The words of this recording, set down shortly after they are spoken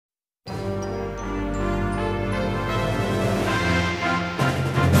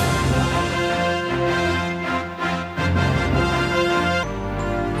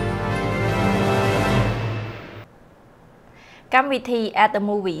កម្មវិធី at the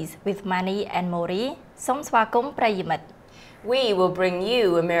movies with Mani and Mori សូមស្វាគមន៍ប្រិយមិត្ត We will bring you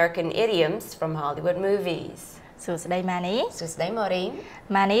American idioms from Hollywood movies. សួស្តី Mani សួស្តី Mori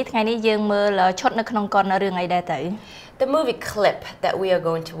Mani ថ្ងៃនេះយើងមើលឈុតនៅក្នុងកនរឿងអីដែរទៅ The movie clip that we are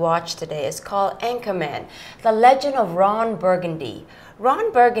going to watch today is called Anchorman, The Legend of Ron Burgundy.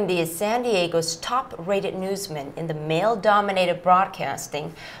 Ron Burgundy is San Diego's top-rated newsman in the male-dominated broadcasting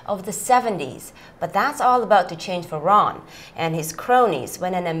of the 70s. But that's all about to change for Ron and his cronies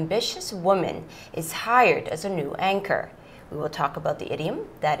when an ambitious woman is hired as a new anchor. We will talk about the idiom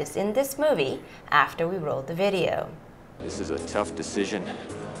that is in this movie after we roll the video. This is a tough decision.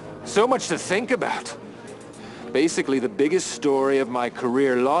 So much to think about. Basically the biggest story of my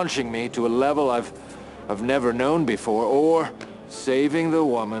career, launching me to a level I've never known before, or saving the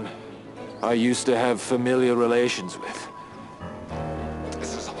woman I used to have familiar relations with.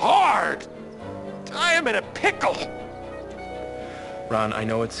 This is hard! I am in a pickle! Ron, I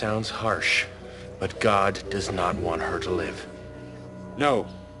know it sounds harsh, but God does not want her to live. No,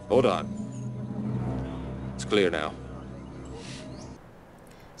 hold on. It's clear now.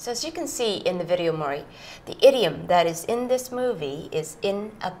 So as you can see in the video, Mori, the idiom that is in this movie is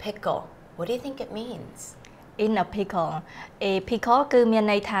in a pickle. What do you think it means? In a pickle a pickle គឺមាន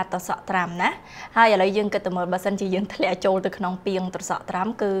ន័យថាត្រសក់ត្រាំណាហើយឥឡូវយើងគិតទៅមើលបើសិនជាយើងធ្លាក់ចូលទៅក្នុងពាងត្រសក់ត្រាំ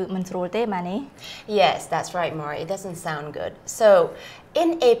គឺមិនស្រួលទេម៉ានី Yes, that's right, Mori. It doesn't sound good. So, in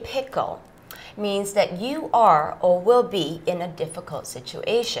a pickle means that you are or will be in a difficult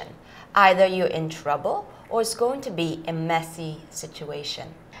situation. Either you're in trouble or it's going to be a messy situation.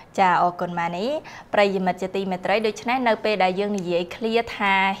 ចាអរគុណម៉ានីប្រិយមិត្តជាទីមេត្រីដូច្នេះនៅពេលដែលយើងនិយាយ clear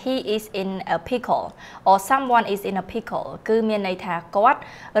ថា he is in a pickle or someone is in a pickle គឺមានន័យថាគាត់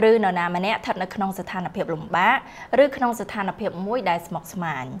ឬនរណាម្នាក់ស្ថិតនៅក្នុងស្ថានភាពលំបាកឬក្នុងស្ថានភាពមួយដែលស្មុគស្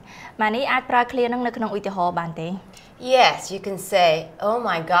មាញម៉ានីអាចប្រើ clear នឹងនៅក្នុងឧទាហរណ៍បានទេ Yes, you can say, "Oh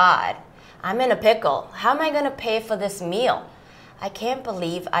my God, I'm in a pickle. How am I going to pay for this meal? I can't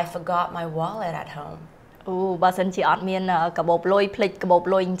believe I forgot my wallet at home." អូបើសិនជាអត់មានកាបូបលុយភ្លេចកាបូប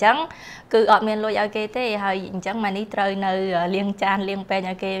លុយអញ្ចឹងគឺអត់មានលុយឲ្យគេទេហើយអញ្ចឹងម៉ានីត្រូវនៅលាងចានលាងពេញ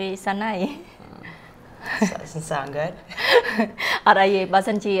ឲ្យគេសិនហើយ Doesn't sound good. អត់អីទេបើ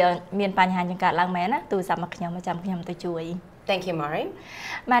សិនជាមានបញ្ហាយ៉ាងកើតឡើងមែនណាទូរស័ព្ទមកខ្ញុំចាំខ្ញុំទៅជួយ Thank you, Mari.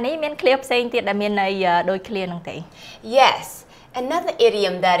 ម៉ានីមាន clear ផ្សេងទៀតដែលមានន័យដូច clear នឹងទេ Yes. Another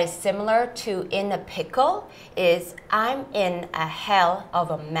idiom that is similar to in a pickle is I'm in a hell of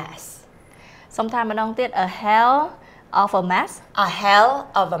a mess. សុំថាម្ដងទៀត a hell of a mess A hell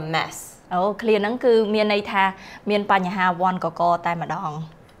of a mess អូ clear ហ្នឹងគឺមានន័យថាមានបញ្ហាវ៉ាន់កកតែម្ដង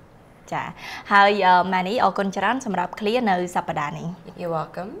ចាហើយម៉ានីអរគុណច្រើនសម្រាប់ clear នៅសប្តាហ៍នេះ You're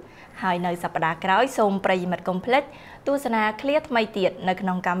welcome ហើយនៅសប្តាហ៍ក្រោយសូមប្រិយមិត្តកុំភ្លេចទស្សនា clear ថ្មីទៀតនៅក្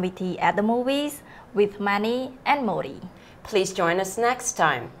នុងកម្មវិធី At the Movies with Mani and Mori Please join us next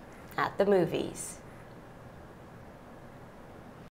time at the movies